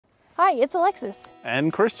Hi, it's Alexis.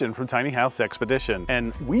 And Christian from Tiny House Expedition.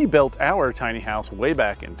 And we built our tiny house way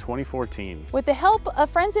back in 2014. With the help of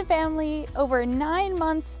friends and family, over 9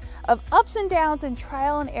 months of ups and downs and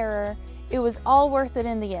trial and error, it was all worth it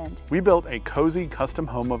in the end. We built a cozy custom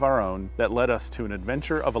home of our own that led us to an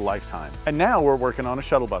adventure of a lifetime. And now we're working on a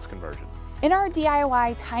shuttle bus conversion. In our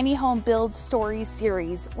DIY Tiny Home Build Stories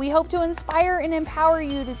series, we hope to inspire and empower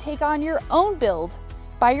you to take on your own build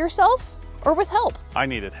by yourself or with help. I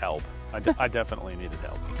needed help. I definitely needed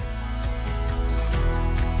help.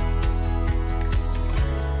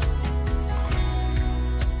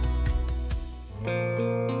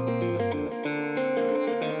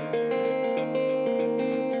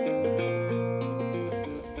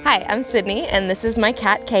 Hi, I'm Sydney, and this is my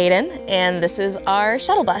cat Caden, and this is our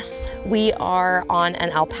shuttle bus. We are on an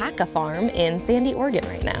alpaca farm in Sandy, Oregon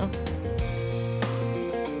right now.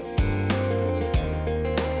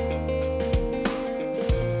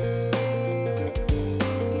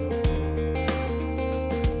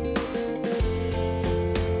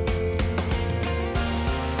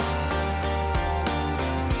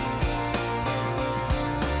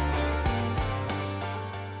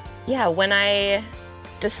 Yeah, when I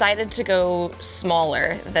decided to go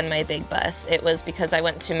smaller than my big bus, it was because I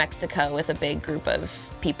went to Mexico with a big group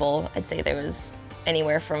of people. I'd say there was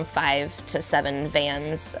anywhere from 5 to 7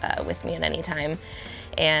 vans with me at any time,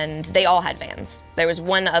 and they all had vans. There was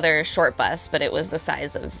one other short bus, but it was the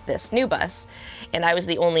size of this new bus, and I was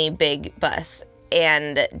the only big bus.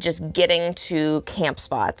 And just getting to camp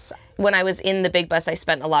spots. When I was in the big bus, I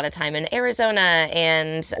spent a lot of time in Arizona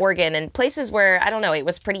and Oregon and places where, I don't know, it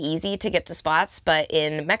was pretty easy to get to spots, but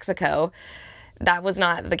in Mexico, that was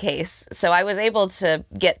not the case. So I was able to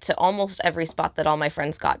get to almost every spot that all my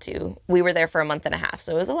friends got to. We were there for a month and a half,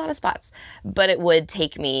 so it was a lot of spots. But it would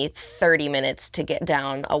take me 30 minutes to get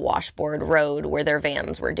down a washboard road where their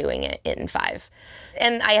vans were doing it in 5.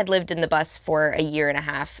 And I had lived in the bus for a year and a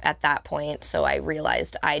half at that point, so I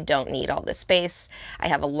realized I don't need all this space. I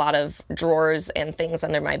have a lot of drawers and things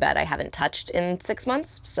under my bed I haven't touched in 6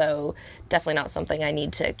 months, so definitely not something I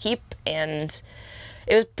need to keep. And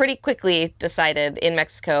it was pretty quickly decided in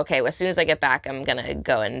Mexico, okay, well, as soon as I get back, I'm gonna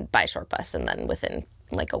go and buy a short bus. And then within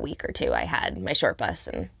like a week or 2, I had my short bus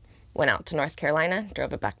and went out to North Carolina,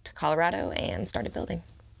 drove it back to Colorado, and started building.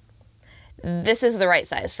 This is the right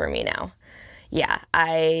size for me now. Yeah,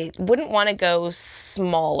 I wouldn't want to go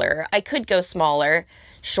smaller. I could go smaller,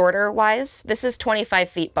 shorter-wise. This is 25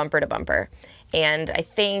 feet bumper to bumper, and I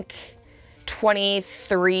think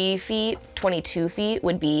 23 feet, 22 feet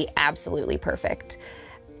would be absolutely perfect.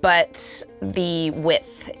 But the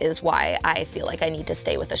width is why I feel like I need to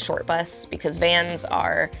stay with a short bus, because vans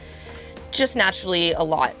are just naturally a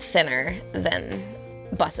lot thinner than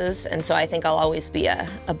buses, and so I think I'll always be a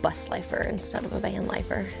bus lifer instead of a van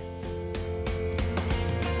lifer.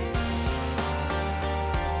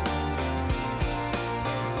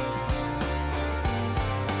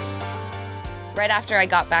 Right after I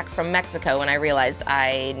got back from Mexico, when I realized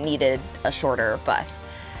I needed a shorter bus,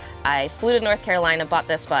 I flew to North Carolina, bought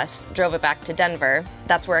this bus, drove it back to Denver.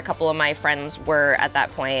 That's where a couple of my friends were at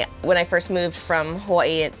that point. When I first moved from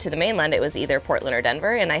Hawaii to the mainland, it was either Portland or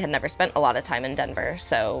Denver, and I had never spent a lot of time in Denver,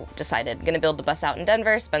 so decided I'm gonna build the bus out in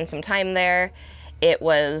Denver, spend some time there. It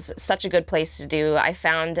was such a good place to do. I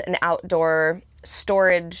found an outdoor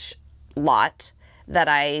storage lot that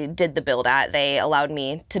I did the build at. They allowed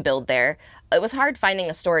me to build there. It was hard finding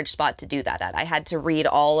a storage spot to do that at. I had to read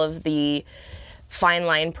all of the fine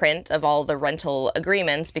line print of all the rental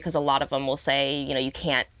agreements, because a lot of them will say, you know, you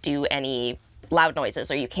can't do any loud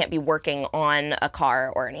noises or you can't be working on a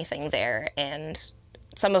car or anything there. And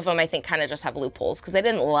some of them I think kind of just have loopholes because they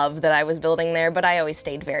didn't love that I was building there, but I always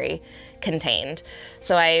stayed very contained.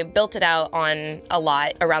 So I built it out on a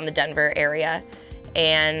lot around the Denver area,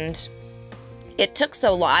 and it took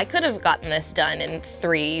so long. I could have gotten this done in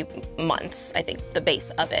 3 months, I think, the base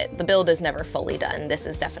of it. The build is never fully done. This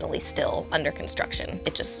is definitely still under construction.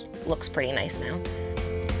 It just looks pretty nice now.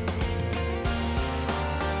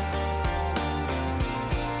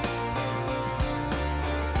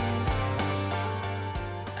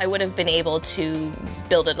 I would have been able to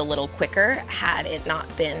build it a little quicker had it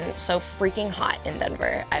not been so freaking hot in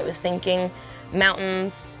Denver. I was thinking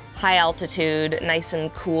mountains, high altitude, nice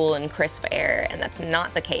and cool and crisp air, and that's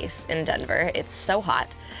not the case in Denver. It's so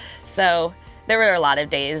hot. So there were a lot of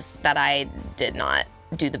days that I did not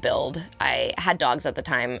do the build. I had dogs at the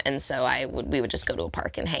time, and so we would just go to a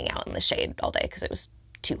park and hang out in the shade all day because it was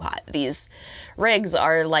too hot. These rigs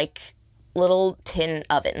are like little tin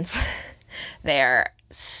ovens. They're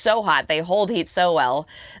so hot. They hold heat so well.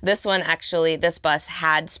 This one actually, this bus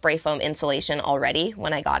had spray foam insulation already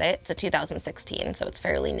when I got it. It's a 2016, so it's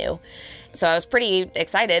fairly new. So I was pretty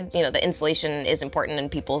excited. You know, the insulation is important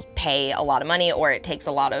and people pay a lot of money, or it takes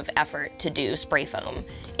a lot of effort to do spray foam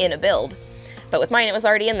in a build. But with mine, it was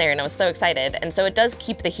already in there and I was so excited. And so it does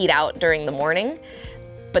keep the heat out during the morning,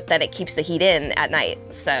 but then it keeps the heat in at night.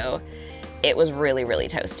 So it was really, really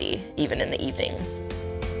toasty, even in the evenings.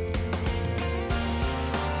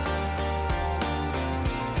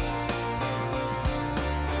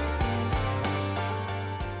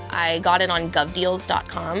 I got it on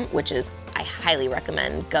govdeals.com, which is, I highly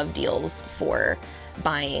recommend GovDeals for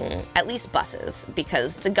buying at least buses,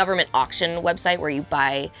 because it's a government auction website where you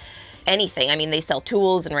buy anything. I mean, they sell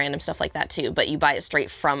tools and random stuff like that too, but you buy it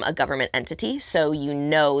straight from a government entity, so you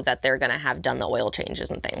know that they're gonna have done the oil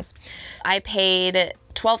changes and things. I paid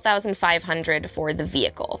 $12,500 for the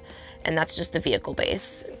vehicle, and that's just the vehicle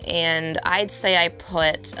base. And I'd say I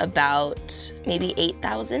put about maybe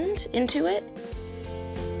 $8,000 into it.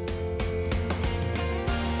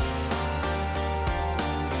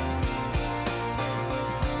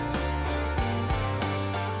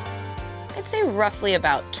 I'd say roughly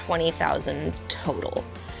about $20,000 total.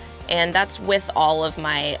 And that's with all of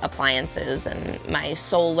my appliances and my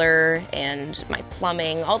solar and my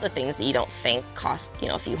plumbing, all the things that you don't think cost, you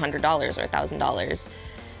know, a few $100s or $1,000.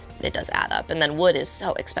 It does add up. And then wood is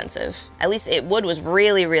so expensive. At least wood was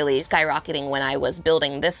really, really skyrocketing when I was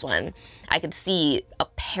building this one. I could see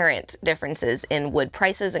apparent differences in wood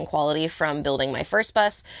prices and quality from building my first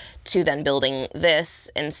bus to then building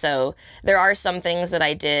this. And so there are some things that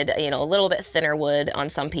I did, you know, a little bit thinner wood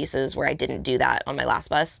on some pieces where I didn't do that on my last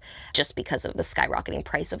bus just because of the skyrocketing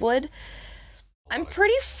price of wood. I'm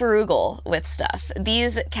pretty frugal with stuff.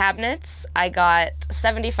 These cabinets, I got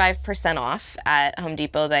 75% off at Home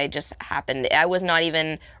Depot. They just happened. I was not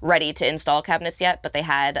even ready to install cabinets yet, but they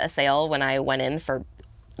had a sale when I went in for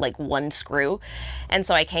like one screw. And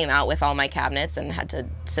so I came out with all my cabinets and had to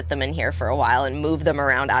sit them in here for a while and move them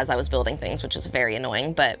around as I was building things, which was very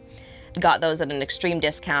annoying, but got those at an extreme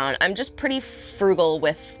discount. I'm just pretty frugal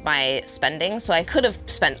with my spending, so I could have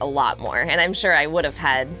spent a lot more, and I'm sure I would have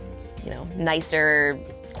had, you know, nicer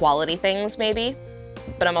quality things maybe,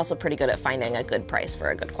 but I'm also pretty good at finding a good price for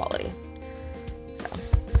a good quality, so.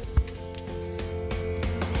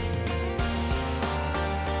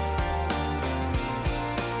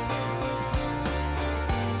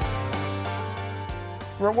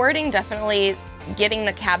 Rewarding, definitely getting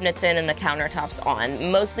the cabinets in and the countertops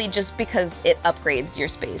on, mostly just because it upgrades your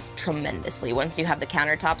space tremendously. Once you have the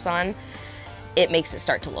countertops on, it makes it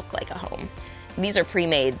start to look like a home. These are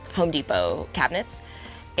pre-made Home Depot cabinets,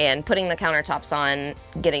 and putting the countertops on,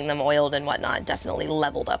 getting them oiled and whatnot, definitely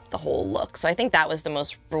leveled up the whole look. So I think that was the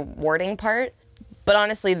most rewarding part. But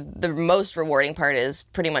honestly, the most rewarding part is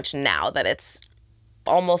pretty much now that it's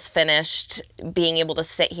almost finished, being able to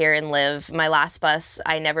sit here and live. My last bus,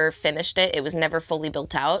 I never finished it. It was never fully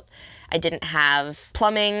built out. I didn't have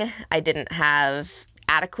plumbing. I didn't have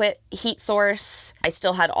adequate heat source. I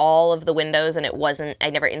still had all of the windows, and I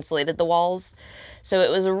never insulated the walls. So it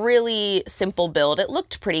was a really simple build. It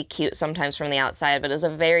looked pretty cute sometimes from the outside, but it was a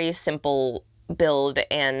very simple build,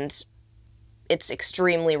 and it's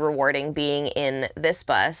extremely rewarding being in this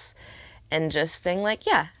bus and just saying like,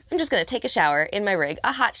 yeah, I'm just gonna take a shower in my rig,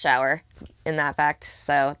 a hot shower in that fact.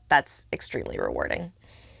 So that's extremely rewarding.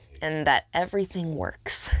 And that everything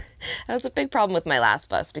works. That was a big problem with my last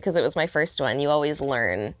bus because it was my first one. You always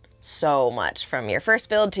learn so much from your first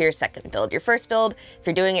build to your second build. Your first build, if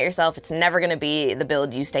you're doing it yourself, it's never gonna be the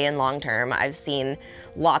build you stay in long term. I've seen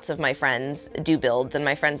lots of my friends do builds, and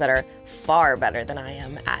my friends that are far better than I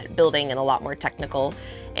am at building and a lot more technical.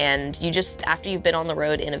 And you just, after you've been on the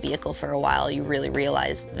road in a vehicle for a while, you really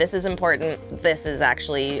realize this is important. This is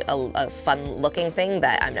actually a fun looking thing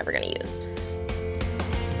that I'm never gonna use.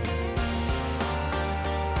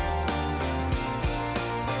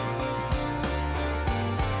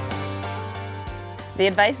 The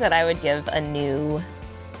advice that I would give a new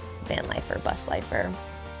van lifer, bus lifer,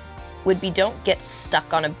 would be don't get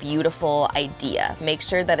stuck on a beautiful idea. Make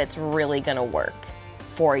sure that it's really gonna work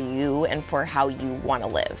for you and for how you wanna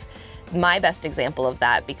live. My best example of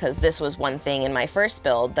that, because this was one thing in my first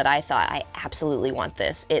build that I thought, I absolutely want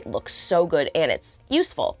this, it looks so good and it's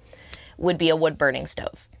useful, would be a wood burning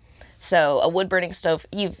stove. So a wood burning stove,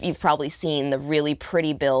 you've probably seen the really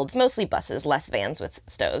pretty builds, mostly buses, less vans with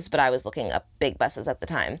stoves, but I was looking up big buses at the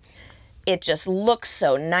time. It just looks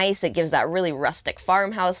so nice. It gives that really rustic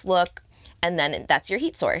farmhouse look, and then that's your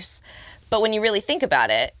heat source. But when you really think about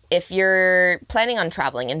it, if you're planning on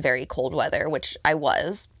traveling in very cold weather, which I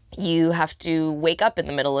was, You have to wake up in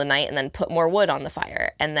the middle of the night and then put more wood on the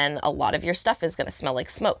fire. And then a lot of your stuff is going to smell like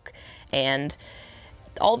smoke. And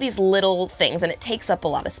all these little things, and it takes up a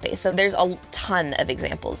lot of space. So there's a ton of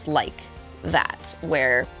examples like that,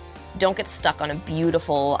 where don't get stuck on a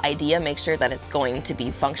beautiful idea. Make sure that it's going to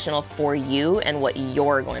be functional for you and what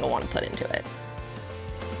you're going to want to put into it.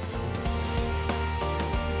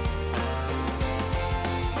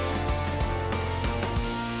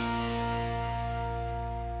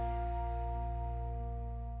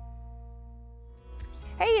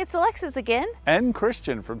 Hey, it's Alexis again. And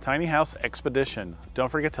Christian from Tiny House Expedition. Don't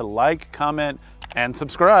forget to like, comment, and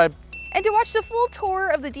subscribe. And to watch the full tour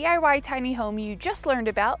of the DIY tiny home you just learned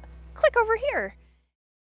about, click over here.